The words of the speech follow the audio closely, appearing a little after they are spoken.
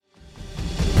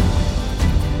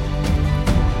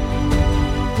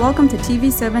Welcome to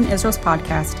TV7 Israel's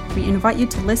podcast. We invite you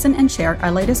to listen and share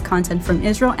our latest content from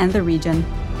Israel and the region.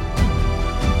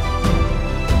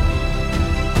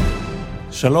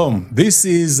 Shalom. This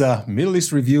is Middle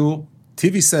East Review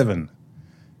TV7.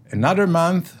 Another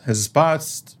month has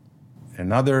passed,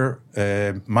 another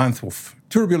month of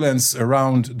turbulence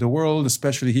around the world,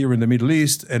 especially here in the Middle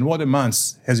East. And what a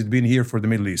month has it been here for the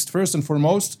Middle East. First and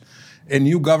foremost, a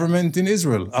new government in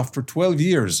Israel after 12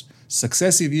 years,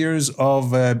 successive years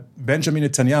of Benjamin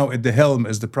Netanyahu at the helm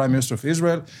as the Prime Minister of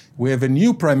Israel. We have a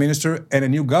new Prime Minister and a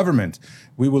new government.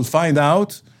 We will find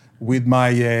out with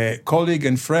my colleague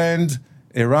and friend,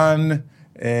 Eran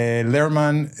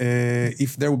Lerman,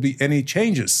 if there will be any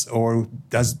changes or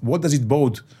what does it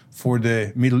bode for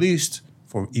the Middle East,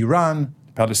 for Iran,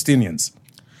 Palestinians.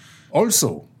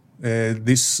 Also,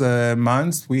 this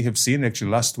month we have seen,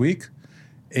 actually last week,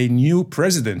 a new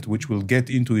president which will get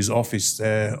into his office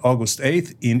August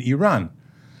 8th in Iran.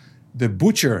 The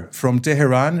butcher from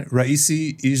Tehran,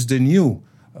 Raisi, is the new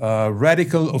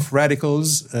radical of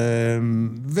radicals,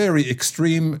 very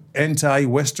extreme,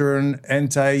 anti-Western,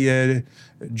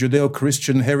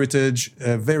 anti-Judeo-Christian heritage,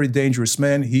 a very dangerous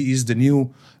man. He is the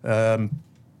new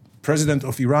president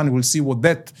of Iran. We'll see what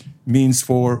that means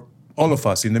for all of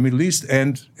us in the Middle East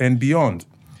and beyond.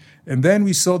 And then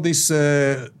we saw this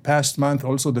past month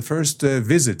also the first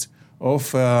visit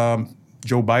of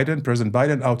Joe Biden, President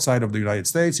Biden, outside of the United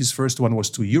States. His first one was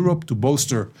to Europe to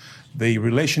bolster the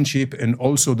relationship and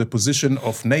also the position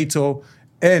of NATO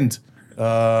and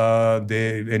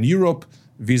Europe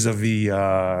vis-a-vis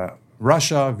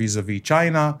Russia, vis-a-vis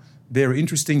China. Very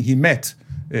interesting. He met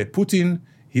Putin.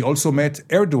 He also met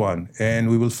Erdogan, and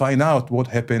we will find out what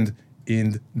happened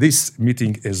in this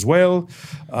meeting as well.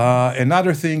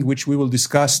 Another thing which we will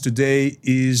discuss today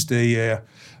is the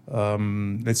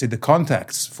the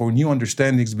contacts for new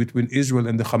understandings between Israel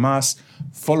and the Hamas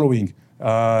following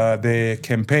the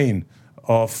campaign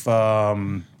of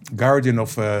Guardian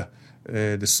of the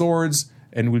Swords,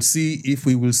 and we'll see if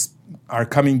we are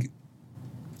coming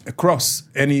across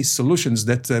any solutions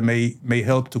that may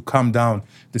help to calm down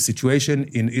the situation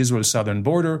in Israel's southern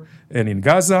border and in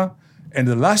Gaza. And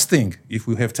the last thing, if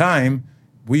we have time,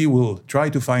 we will try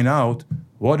to find out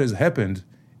what has happened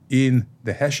in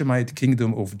the Hashemite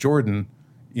kingdom of Jordan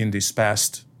in this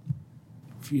past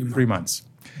 3 months.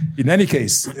 In any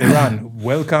case, Eran,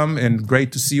 welcome and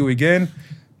great to see you again.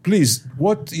 Please,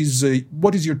 what is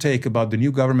your take about the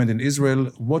new government in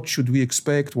Israel? What should we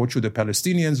expect? What should the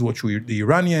Palestinians? What should the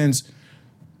Iranians?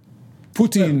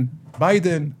 Putin,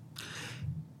 Biden?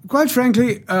 Quite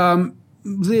frankly,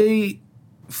 the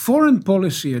foreign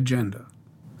policy agenda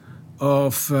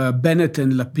of Bennett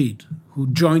and Lapid, who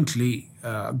jointly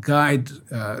guide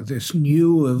this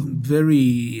new,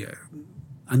 very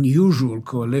unusual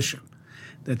coalition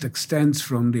that extends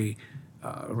from the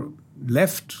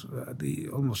left,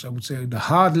 almost I would say the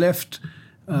hard left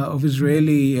of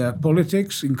Israeli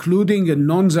politics, including a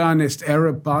non-Zionist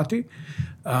Arab party,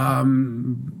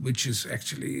 which is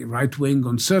actually right-wing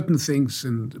on certain things,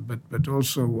 but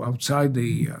also outside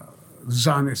the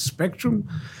Zionist spectrum,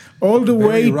 all the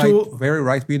way to very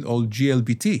right-wing, all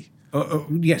GLBT.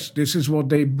 Yes, this is what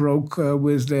they broke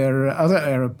with their other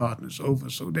Arab partners over.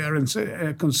 So they are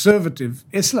a conservative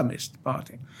Islamist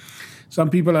party. Some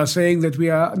people are saying that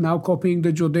we are now copying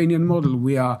the Jordanian model.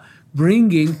 We are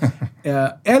bringing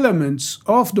elements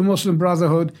of the Muslim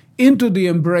Brotherhood into the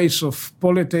embrace of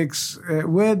politics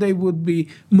where they would be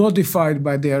modified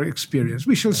by their experience.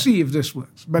 We shall see if this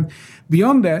works. But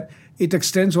beyond that, it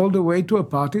extends all the way to a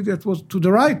party that was to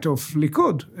the right of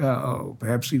Likud, or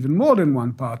perhaps even more than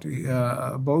one party.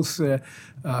 Both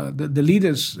the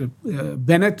leaders,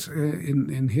 Bennett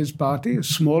in his party, a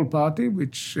small party,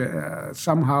 which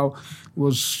somehow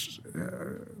was,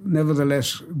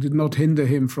 nevertheless, did not hinder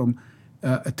him from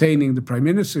attaining the prime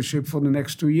ministership for the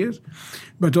next 2 years.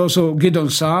 But also Gideon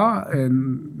Saar,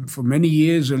 and for many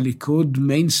years a Likud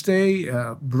mainstay,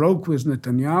 broke with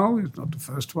Netanyahu. He's not the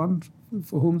first one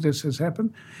for whom this has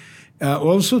happened.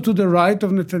 Also to the right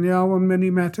of Netanyahu on many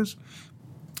matters.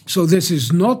 So this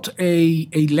is not a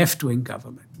left-wing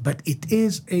government, but it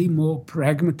is a more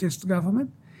pragmatist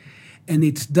government, and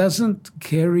it doesn't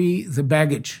carry the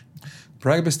baggage.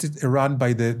 Pragmatist Iran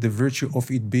by the virtue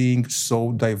of it being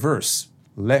so diverse,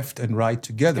 left and right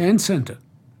together. And center.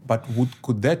 But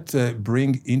could that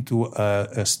bring into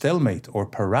a stalemate or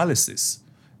paralysis,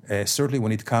 certainly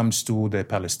when it comes to the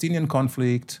Palestinian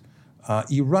conflict?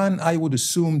 Iran, I would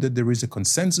assume that there is a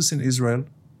consensus in Israel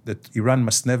that Iran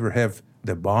must never have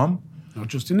the bomb. Not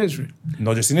just in Israel.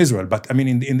 Not just in Israel, but I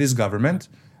mean in this government.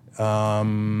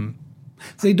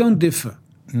 They don't differ.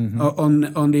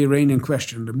 on the Iranian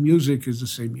question. The music is the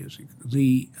same music.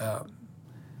 The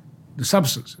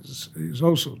substance is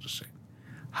also the same.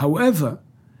 However,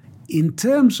 in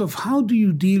terms of how do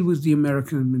you deal with the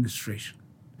American administration,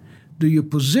 do you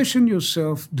position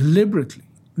yourself deliberately,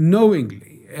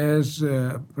 knowingly, as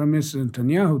Prime Minister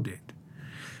Netanyahu did,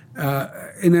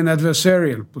 in an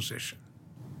adversarial position,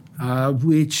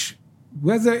 which,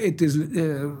 whether it is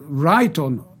right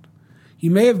or not, he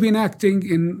may have been acting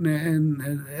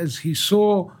as he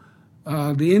saw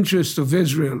the interests of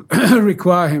Israel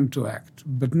require him to act.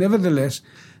 But nevertheless,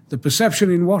 the perception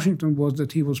in Washington was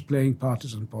that he was playing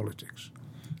partisan politics.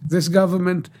 This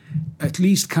government at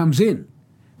least comes in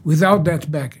without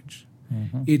that baggage.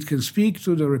 Mm-hmm. It can speak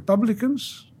to the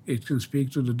Republicans, it can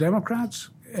speak to the Democrats.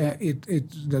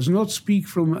 It does not speak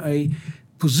from a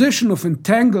position of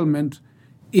entanglement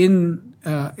in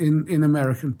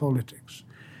American politics.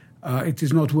 It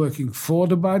is not working for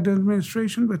the Biden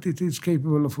administration, but it is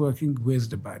capable of working with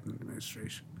the Biden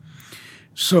administration.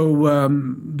 So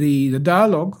the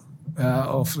dialogue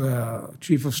of the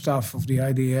Chief of Staff of the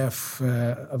IDF,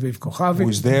 Aviv Kochavi, who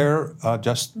was there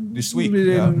just this week.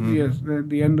 Yes,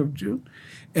 the end of June.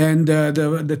 And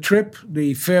the trip,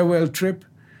 the farewell trip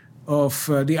of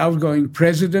the outgoing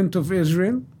president of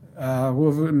Israel,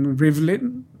 Reuven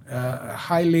Rivlin, a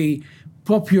highly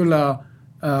popular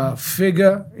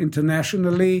figure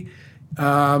internationally,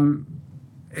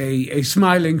 a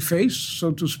smiling face,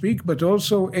 so to speak, but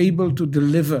also able to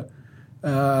deliver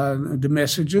the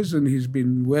messages, and he's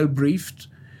been well briefed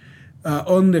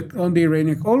on the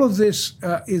Iranian. All of this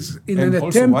is in an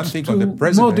attempt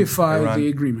to modify the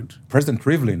agreement. President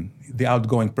Rivlin, the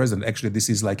outgoing president, actually this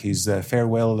is like his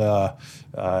farewell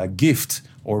gift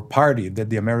or party that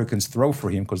the Americans throw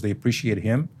for him because they appreciate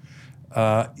him,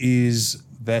 is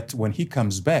that when he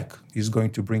comes back, he's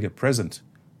going to bring a present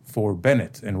for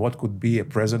Bennett. And what could be a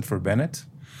present for Bennett?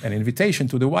 An invitation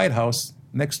to the White House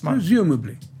next month.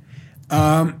 Presumably.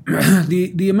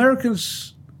 The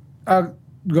Americans are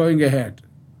going ahead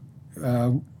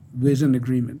with an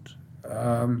agreement.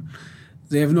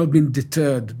 They have not been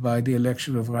deterred by the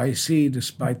election of Raisi,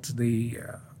 despite the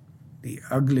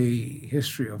ugly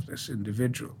history of this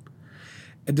individual.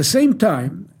 At the same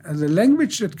time, the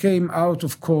language that came out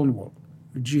of Cornwall,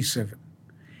 G7,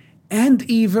 and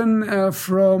even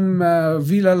from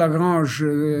Villa-Lagrange,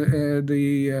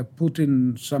 the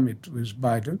Putin summit with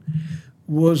Biden,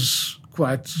 was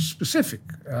quite specific.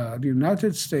 The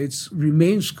United States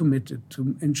remains committed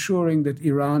to ensuring that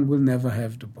Iran will never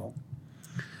have the bomb.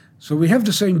 So we have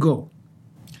the same goal.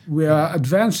 We are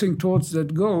advancing towards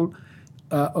that goal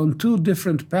on two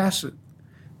different paths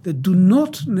that do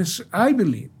not, I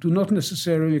believe, do not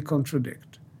necessarily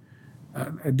contradict.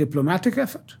 A diplomatic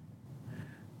effort,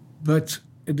 but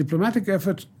a diplomatic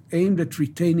effort aimed at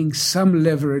retaining some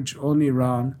leverage on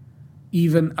Iran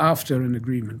even after an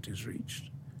agreement is reached,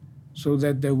 so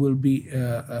that there will be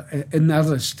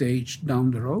another stage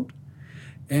down the road.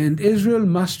 And Israel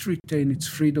must retain its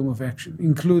freedom of action,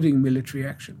 including military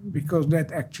action, because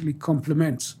that actually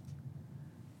complements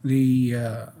the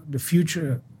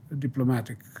future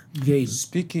diplomatic game.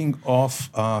 Speaking of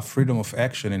freedom of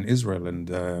action in Israel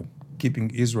and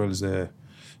keeping Israel's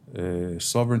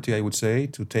sovereignty, I would say,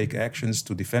 to take actions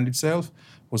to defend itself,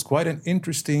 was quite an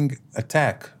interesting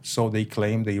attack, so they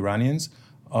claim, the Iranians,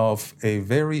 of a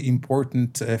very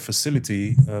important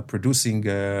facility producing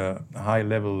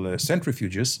high-level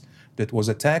centrifuges that was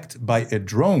attacked by a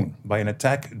drone, by an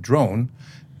attack drone.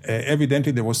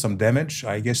 Evidently, there was some damage.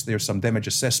 I guess there's some damage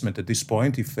assessment at this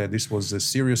point, if this was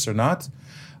serious or not.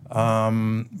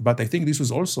 But I think this was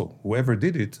also, whoever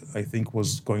did it, I think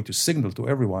was going to signal to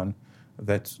everyone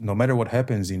that no matter what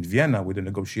happens in Vienna with the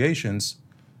negotiations,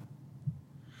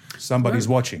 somebody's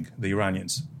watching, the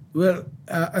Iranians. Well,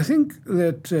 I think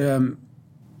that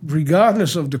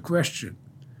regardless of the question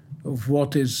of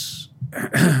what is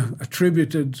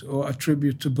attributed or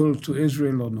attributable to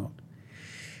Israel or not,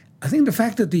 I think the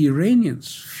fact that the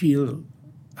Iranians feel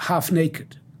half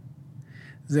naked,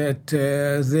 that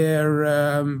their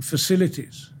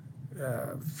facilities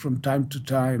from time to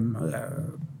time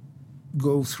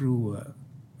go through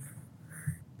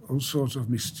all sorts of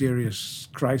mysterious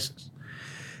crises,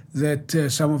 that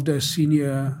some of their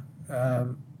senior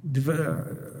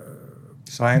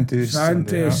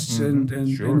scientists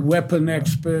and weapon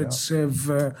experts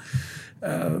have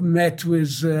met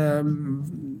with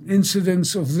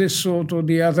incidents of this sort or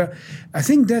the other. I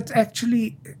think that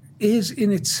actually is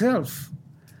in itself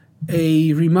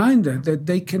a reminder that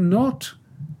they cannot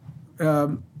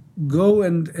go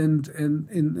and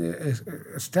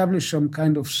establish some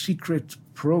kind of secret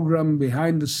program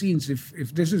behind the scenes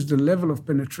if this is the level of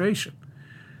penetration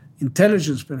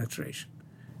intelligence penetration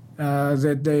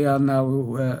that they are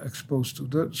now exposed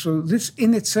to. So this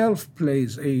in itself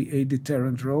plays a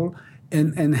deterrent role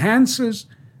and enhances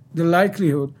the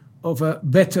likelihood of a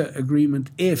better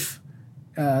agreement if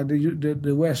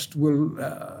the West will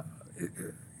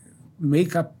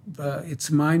make up its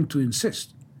mind to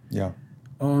insist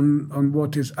on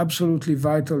what is absolutely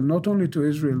vital, not only to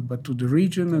Israel, but to the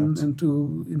region and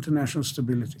to international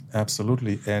stability.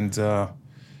 Absolutely. And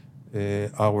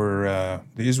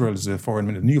Israel's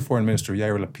new foreign minister,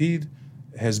 Yair Lapid,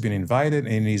 has been invited,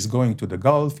 and he's going to the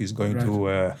Gulf. He's going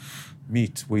to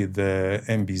meet with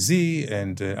MBZ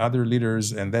and other leaders,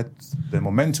 and that the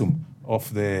momentum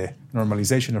of the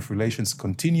normalization of relations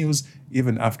continues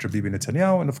even after Bibi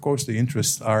Netanyahu. And of course, the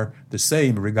interests are the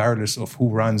same regardless of who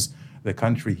runs the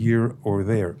country here or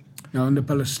there. Now, on the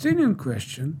Palestinian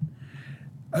question,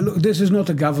 look, this is not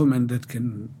a government that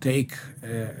can take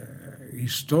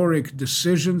historic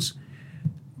decisions,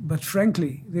 but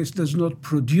frankly, this does not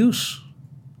produce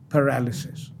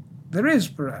paralysis. There is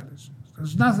paralysis.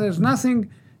 There's nothing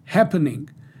happening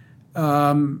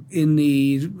in the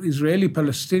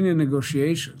Israeli-Palestinian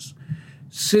negotiations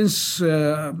since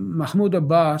Mahmoud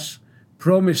Abbas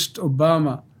promised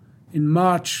Obama in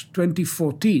March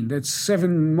 2014, that's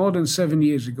more than 7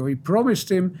 years ago, he promised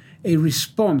him a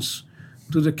response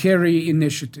to the Kerry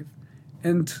initiative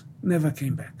and never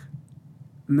came back,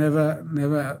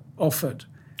 never offered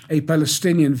a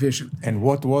Palestinian vision. And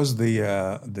what was the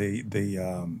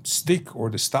stick or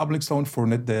the stumbling stone for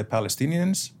the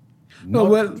Palestinians?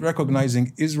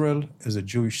 Recognizing Israel as a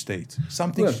Jewish state,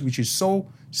 something which is so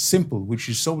simple, which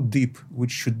is so deep,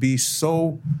 which should be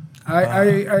so.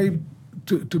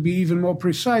 To be even more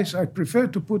precise, I prefer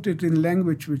to put it in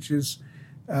language which is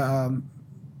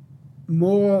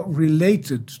more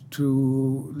related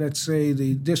to, let's say,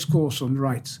 the discourse on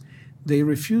rights. They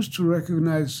refuse to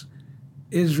recognize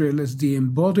Israel as the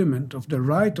embodiment of the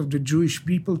right of the Jewish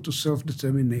people to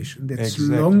self-determination. That's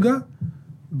longer,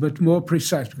 but more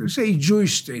precise. Because say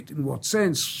Jewish state, in what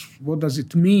sense? What does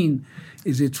it mean?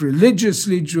 Is it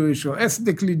religiously Jewish or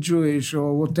ethnically Jewish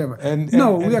or whatever?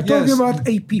 We are talking about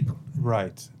a people.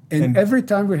 Right. And every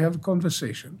time we have a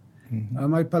conversation,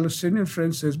 my Palestinian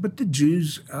friend says, but the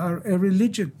Jews are a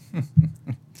religion.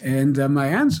 And my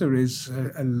answer is,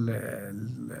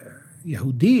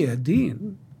 Yehudi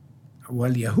Adin,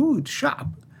 wal Yahud, Sha'b.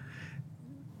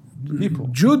 People.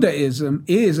 Judaism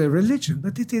is a religion,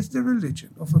 but it is the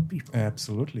religion of a people.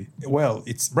 Absolutely. Well,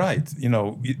 it's right.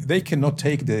 They cannot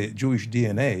take the Jewish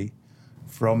DNA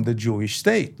from the Jewish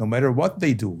state, no matter what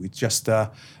they do. It's just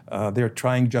they're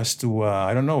trying just to,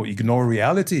 ignore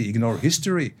reality, ignore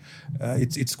history.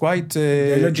 It's quite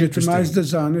they legitimize the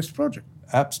Zionist project.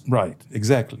 Right,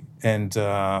 exactly. And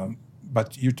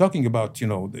but you're talking about,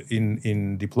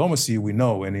 in diplomacy, we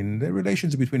know, and in the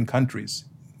relations between countries,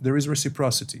 there is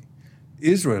reciprocity.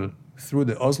 Israel, through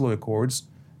the Oslo Accords,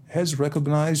 has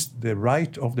recognized the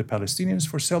right of the Palestinians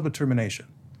for self-determination.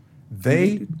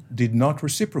 They did not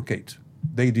reciprocate.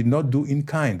 They did not do in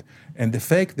kind. And the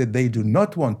fact that they do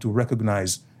not want to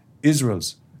recognize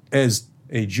Israel's as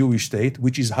a Jewish state,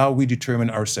 which is how we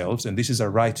determine ourselves, and this is our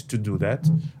right to do that.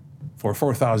 For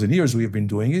 4,000 years we have been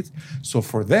doing it. So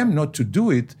for them not to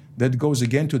do it, that goes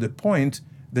again to the point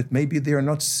that maybe they are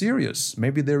not serious.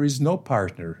 Maybe there is no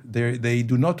partner. They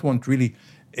do not want really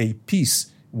a peace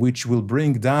which will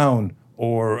bring down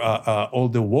all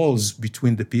the walls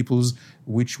between the peoples,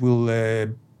 which will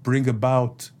bring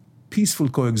about peaceful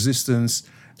coexistence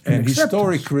and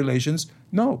historic relations.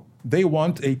 No, they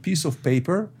want a piece of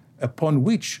paper upon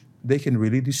which they can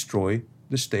really destroy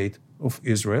the state of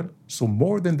Israel. So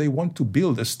more than they want to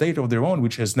build a state of their own,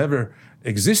 which has never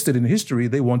existed in history,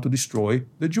 they want to destroy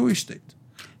the Jewish state.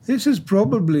 This is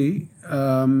probably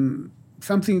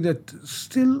something that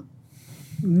still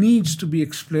needs to be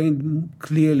explained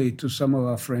clearly to some of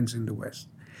our friends in the West.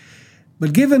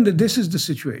 But given that this is the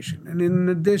situation, and in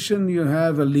addition you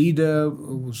have a leader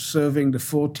who's serving the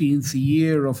 14th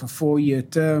year of a 4-year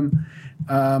term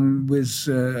with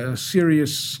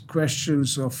serious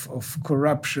questions of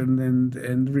corruption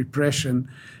and repression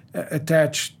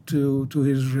attached to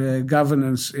his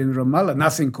governance in Ramallah,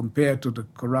 nothing compared to the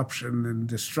corruption and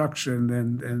destruction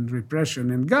and repression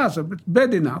in Gaza, but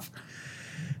bad enough.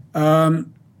 The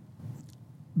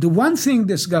one thing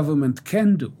this government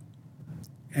can do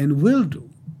and will do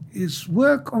is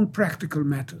work on practical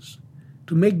matters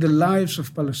to make the lives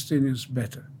of Palestinians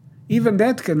better. Even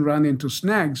that can run into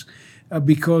snags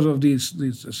because of this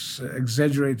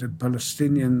exaggerated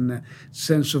Palestinian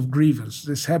sense of grievance.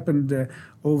 This happened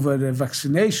over the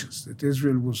vaccinations, that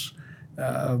Israel was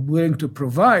willing to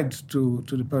provide to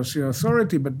the Palestinian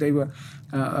Authority, but they were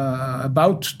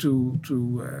about to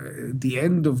the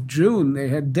end of June. They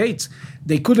had dates.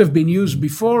 They could have been used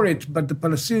before it, but the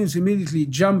Palestinians immediately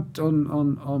jumped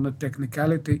on a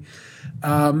technicality.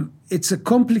 It's a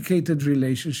complicated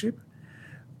relationship,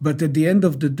 but at the end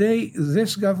of the day,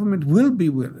 this government will be,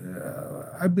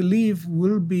 I believe,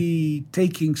 will be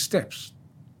taking steps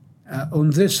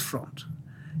on this front,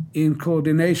 in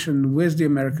coordination with the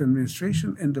American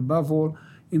administration, and above all,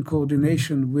 in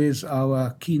coordination with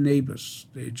our key neighbors,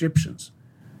 the Egyptians,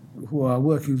 who are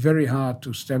working very hard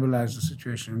to stabilize the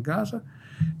situation in Gaza,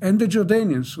 and the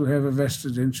Jordanians, who have a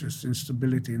vested interest in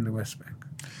stability in the West Bank.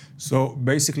 So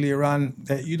basically, Iran,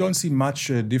 you don't see much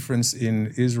difference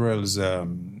in Israel's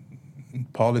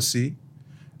policy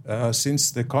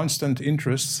since the constant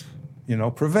interests,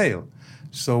 prevail.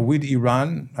 So with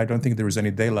Iran, I don't think there is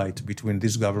any daylight between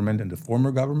this government and the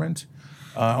former government.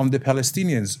 On the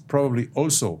Palestinians, probably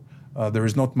also there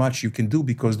is not much you can do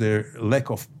because their lack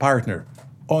of partner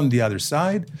on the other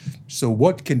side. So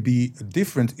what can be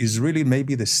different is really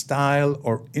maybe the style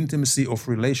or intimacy of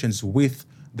relations with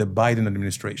the Biden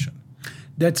administration.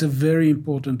 That's a very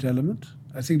important element.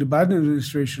 I think the Biden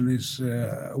administration is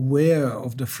aware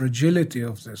of the fragility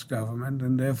of this government,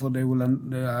 and therefore they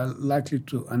are likely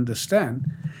to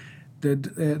understand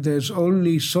that there's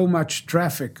only so much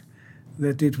traffic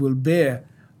that it will bear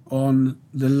on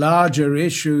the larger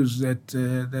issues that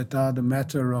are the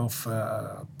matter of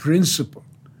principle,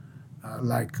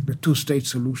 like the two-state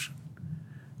solution.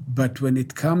 But when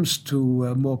it comes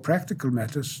to more practical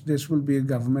matters, this will be a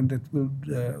government that will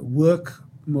work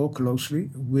more closely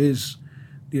with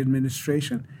the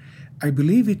administration. I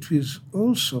believe it is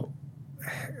also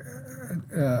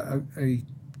a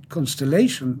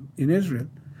constellation in Israel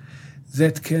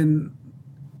that can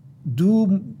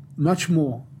do much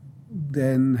more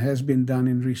than has been done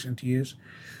in recent years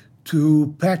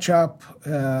to patch up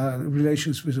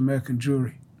relations with American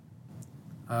Jewry,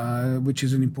 which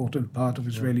is an important part of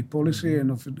Israeli policy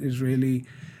and of Israeli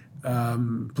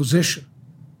position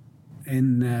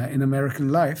in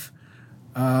American life.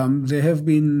 There have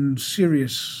been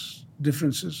serious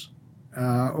differences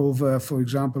over, for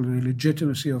example, the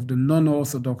legitimacy of the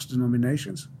non-Orthodox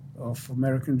denominations of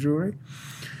American Jewry.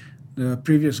 The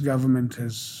previous government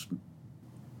has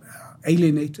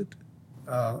alienated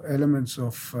elements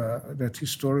of that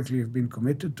historically have been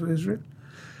committed to Israel.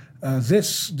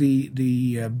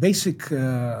 The basic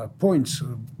points,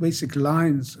 basic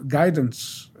lines,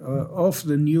 guidance of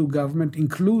the new government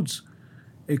includes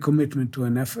a commitment to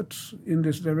an effort in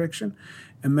this direction.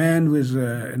 A man with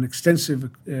an extensive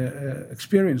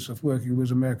experience of working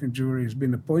with American Jewry has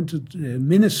been appointed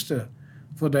Minister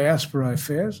for Diaspora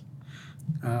Affairs.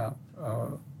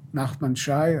 Nachman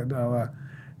Shai, our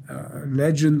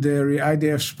legendary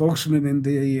IDF spokesman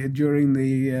during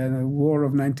the War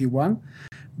of 91,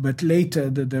 but later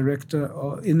the director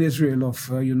in Israel of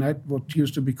what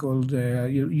used to be called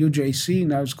UJC,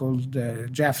 now it's called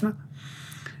Jaffna.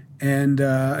 And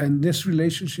this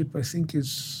relationship, I think,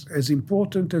 is as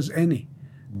important as any,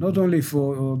 not only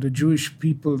for the Jewish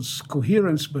people's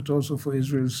coherence, but also for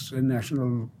Israel's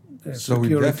national So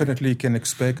security. we definitely can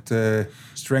expect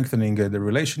strengthening the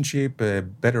relationship,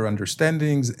 better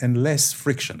understandings, and less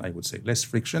friction, I would say. Less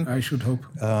friction. I should hope.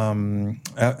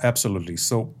 Absolutely.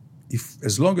 So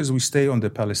as long as we stay on the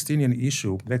Palestinian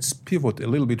issue, let's pivot a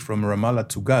little bit from Ramallah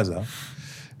to Gaza.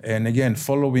 And again,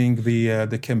 following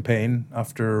the campaign,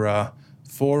 after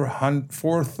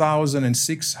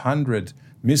 4,600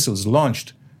 missiles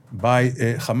launched by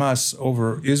Hamas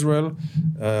over Israel,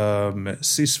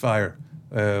 ceasefire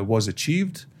was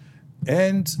achieved,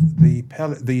 and the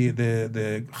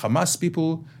Hamas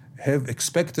people have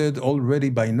expected already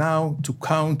by now to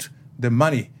count the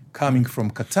money coming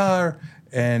from Qatar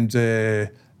and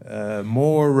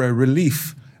more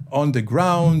relief on the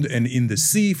ground and in the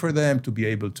sea for them to be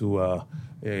able to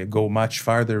go much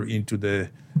farther into the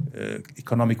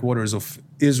economic waters of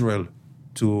Israel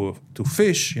to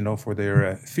fish, for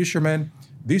their fishermen.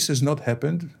 This has not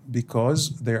happened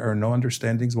because there are no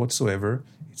understandings whatsoever.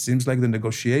 It seems like the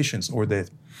negotiations or the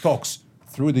talks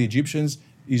through the Egyptians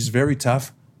is very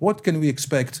tough. What can we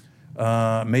expect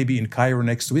maybe in Cairo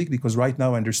next week? Because right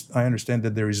now I understand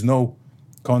that there is no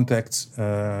contacts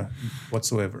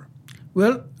whatsoever.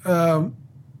 Well,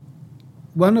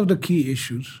 one of the key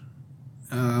issues,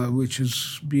 which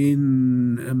has been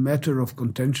a matter of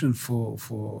contention for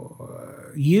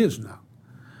years now,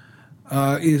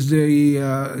 is the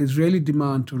Israeli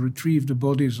demand to retrieve the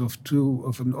bodies of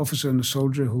an officer and a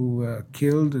soldier who were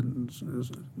killed, and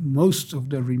most of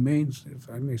the remains, if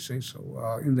I may say so,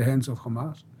 are in the hands of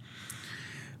Hamas.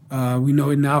 We know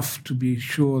enough to be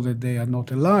sure that they are not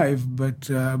alive, but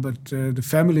the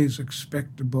families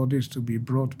expect the bodies to be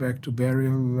brought back to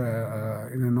burial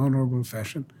in an honorable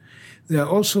fashion. There are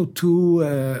also two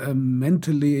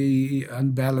mentally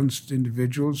unbalanced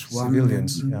individs,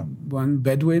 one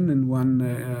Bedouin and one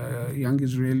young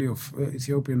Israeli of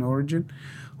Ethiopian origin,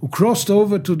 who crossed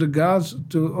over into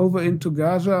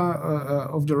Gaza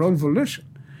of their own volition.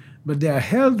 But they are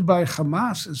held by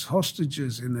Hamas as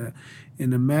hostages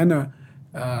in a manner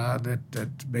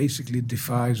that basically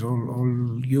defies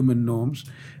all human norms,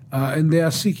 and they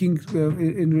are seeking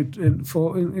in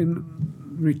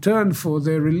return for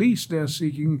their release. They are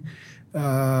seeking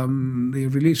the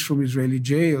release from Israeli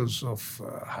jails of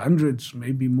hundreds,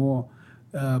 maybe more,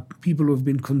 people who have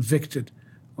been convicted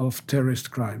of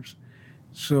terrorist crimes.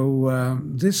 So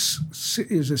this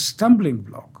is a stumbling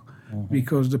block.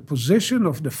 Because the position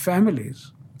of the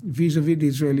families vis-a-vis the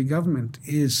Israeli government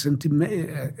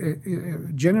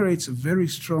generates a very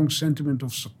strong sentiment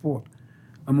of support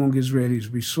among Israelis.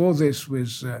 We saw this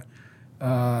with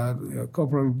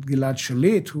Corporal Gilad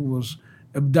Shalit, who was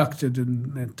abducted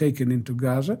and taken into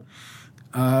Gaza.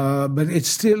 But it's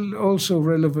still also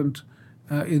relevant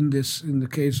in the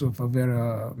case of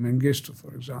Avera Mengistu,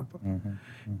 for example,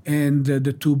 and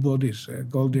the two bodies,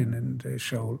 Goldin and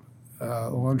Shaul.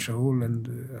 Oron Shaul and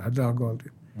Hadar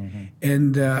Goldin.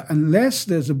 And unless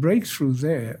there's a breakthrough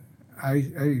there,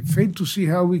 I fail to see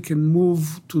how we can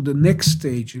move to the next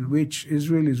stage in which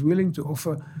Israel is willing to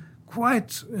offer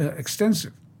quite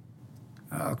extensive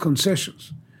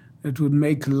concessions that would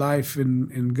make life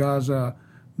in Gaza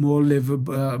more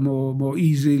livable, more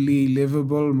easily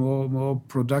livable, more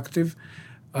productive.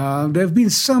 There have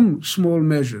been some small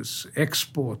measures,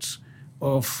 exports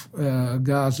of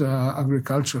Gaza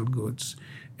agricultural goods,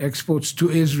 exports to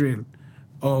Israel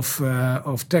of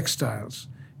textiles,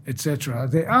 etc.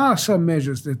 There are some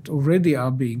measures that already are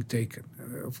being taken.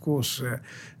 Of course,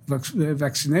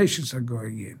 vaccinations are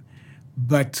going in.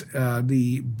 But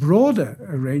the broader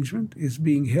arrangement is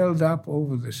being held up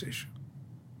over this issue.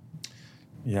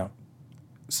 Yeah.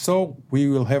 So we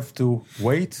will have to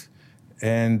wait.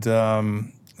 And,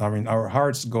 our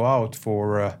hearts go out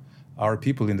for our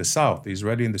people in the south, the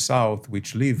Israeli in the south,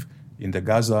 which live in the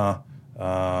Gaza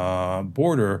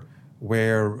border,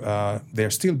 where they're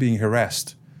still being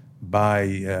harassed by,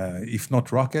 if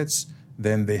not rockets,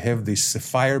 then they have these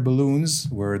fire balloons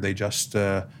where they just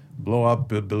blow up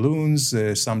balloons,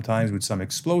 sometimes with some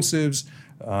explosives,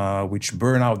 which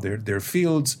burn out their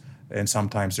fields and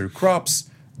sometimes their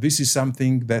crops. This is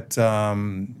something that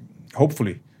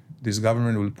hopefully this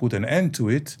government will put an end to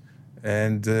it.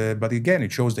 And but again,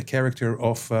 it shows the character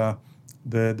of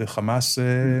the Hamas.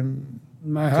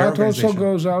 My heart also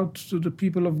goes out to the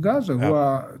people of Gaza who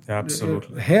are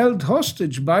held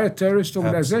hostage by a terrorist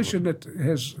organization that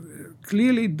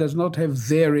clearly does not have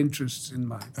their interests in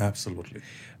mind. Absolutely.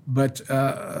 But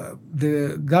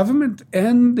the government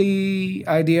and the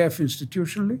IDF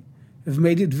institutionally have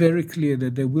made it very clear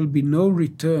that there will be no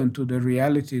return to the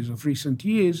realities of recent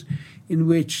years in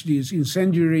which these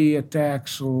incendiary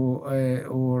attacks or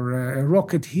a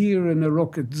rocket here and a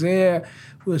rocket there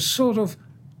were sort of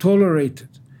tolerated.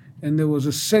 And there was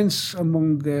a sense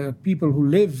among people who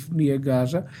live near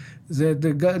Gaza that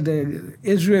the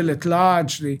Israel at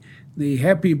large, the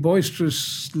happy,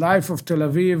 boisterous life of Tel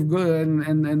Aviv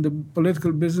and the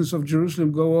political business of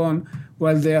Jerusalem go on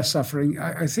while they are suffering.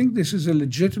 I think this is a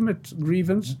legitimate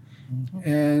grievance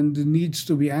and needs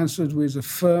to be answered with a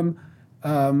firm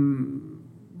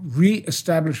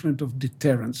re-establishment of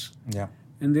deterrence. Yeah.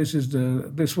 And this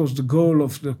was the goal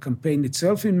of the campaign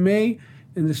itself in May,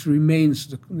 and this remains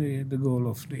the goal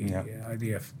of the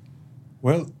IDF.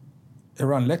 Well,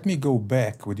 Eran, let me go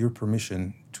back, with your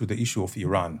permission, to the issue of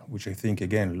Iran, which I think,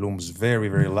 again, looms very,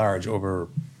 very large over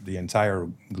the entire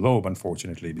globe,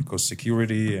 unfortunately, because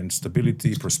security and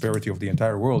stability, prosperity of the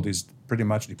entire world is pretty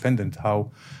much dependent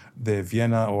how the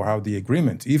Vienna or how the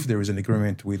agreement, if there is an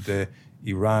agreement with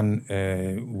Iran,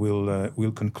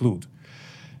 will conclude.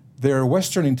 There are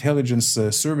Western intelligence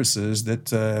services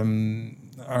that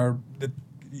are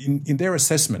in their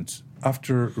assessment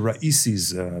after Raisi's,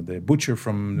 the butcher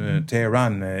from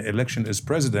Tehran, election as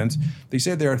president, they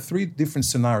said there are three different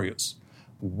scenarios.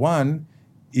 One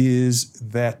is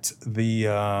that the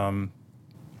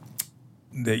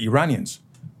Iranians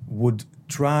would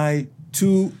try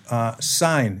to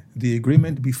sign the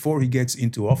agreement before he gets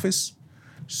into office,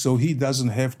 so he doesn't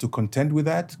have to contend with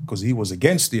that because he was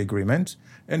against the agreement,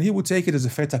 and he would take it as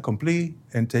a fait accompli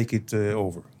and take it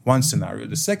over. One scenario.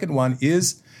 The second one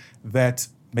is that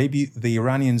maybe the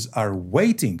Iranians are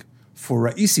waiting for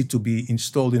Raisi to be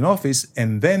installed in office,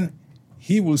 and then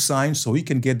he will sign so he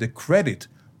can get the credit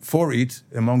for it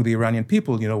among the Iranian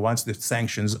people, once the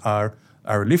sanctions are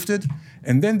lifted.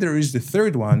 And then there is the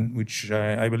third one, which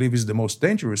I believe is the most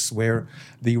dangerous, where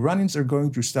the Iranians are going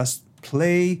to just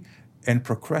play and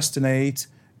procrastinate.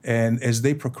 And as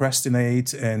they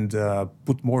procrastinate and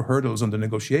put more hurdles on the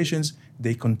negotiations,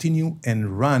 they continue and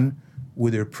run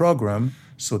with their program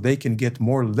so they can get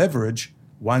more leverage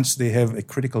once they have a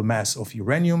critical mass of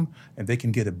uranium, and they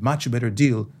can get a much better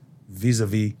deal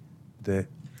vis-a-vis the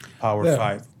Power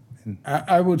 5.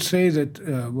 I would say that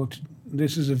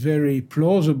this is a very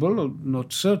plausible, or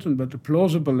not certain, but a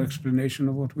plausible explanation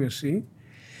of what we are seeing,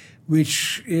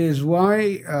 which is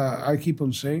why I keep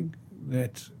on saying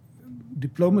that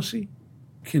diplomacy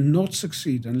cannot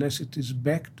succeed unless it is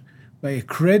backed by a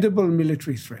credible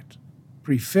military threat,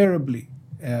 preferably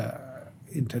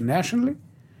internationally,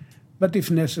 but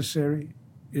if necessary,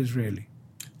 Israeli.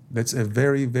 That's a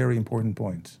very, very important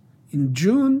point. In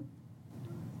June,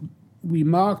 we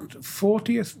marked the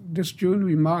 40th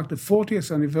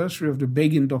anniversary of the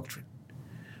Begin Doctrine.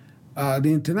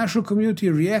 The international community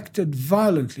reacted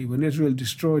violently when Israel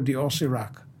destroyed the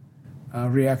Osirak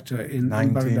reactor in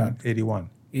Baghdad. 1981.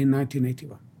 In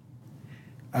 1981.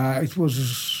 It was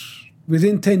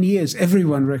within 10 years,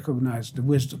 everyone recognized the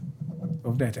wisdom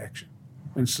of that action.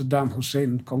 When Saddam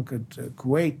Hussein conquered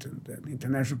Kuwait, and the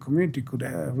international community could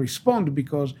respond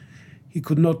because he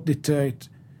could not deter it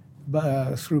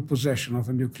through possession of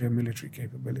a nuclear military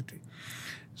capability.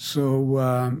 So,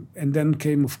 and then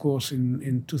came, of course,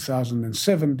 in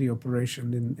 2007, the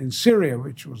operation in Syria,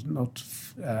 which was not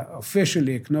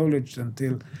officially acknowledged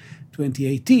until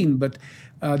 2018. But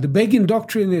the Begin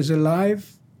Doctrine is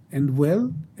alive and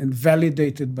well and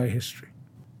validated by history.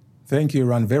 Thank you,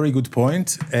 Ran. Very good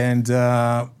point. And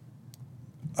I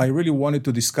really wanted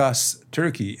to discuss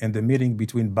Turkey and the meeting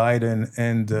between Biden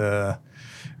and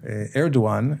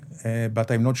Erdogan,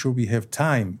 but I'm not sure we have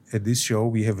time at this show.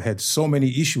 We have had so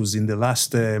many issues in the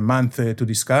last month to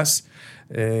discuss,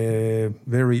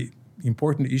 very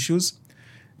important issues.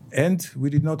 And we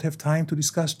did not have time to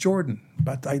discuss Jordan.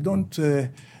 But I don't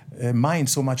mind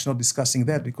so much not discussing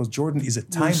that, because Jordan is a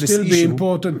timeless issue. It will still be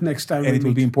important next time. And it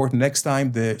will be important next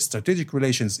time. The strategic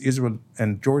relations, Israel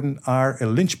and Jordan, are a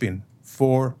linchpin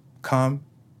for calm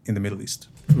in the Middle East.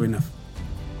 True enough.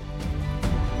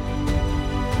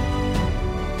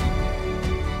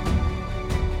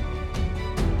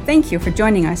 Thank you for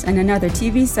joining us in another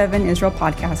TV7 Israel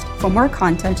podcast. For more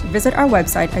content, visit our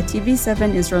website at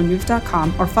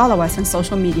tv7israelnews.com or follow us on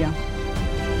social media.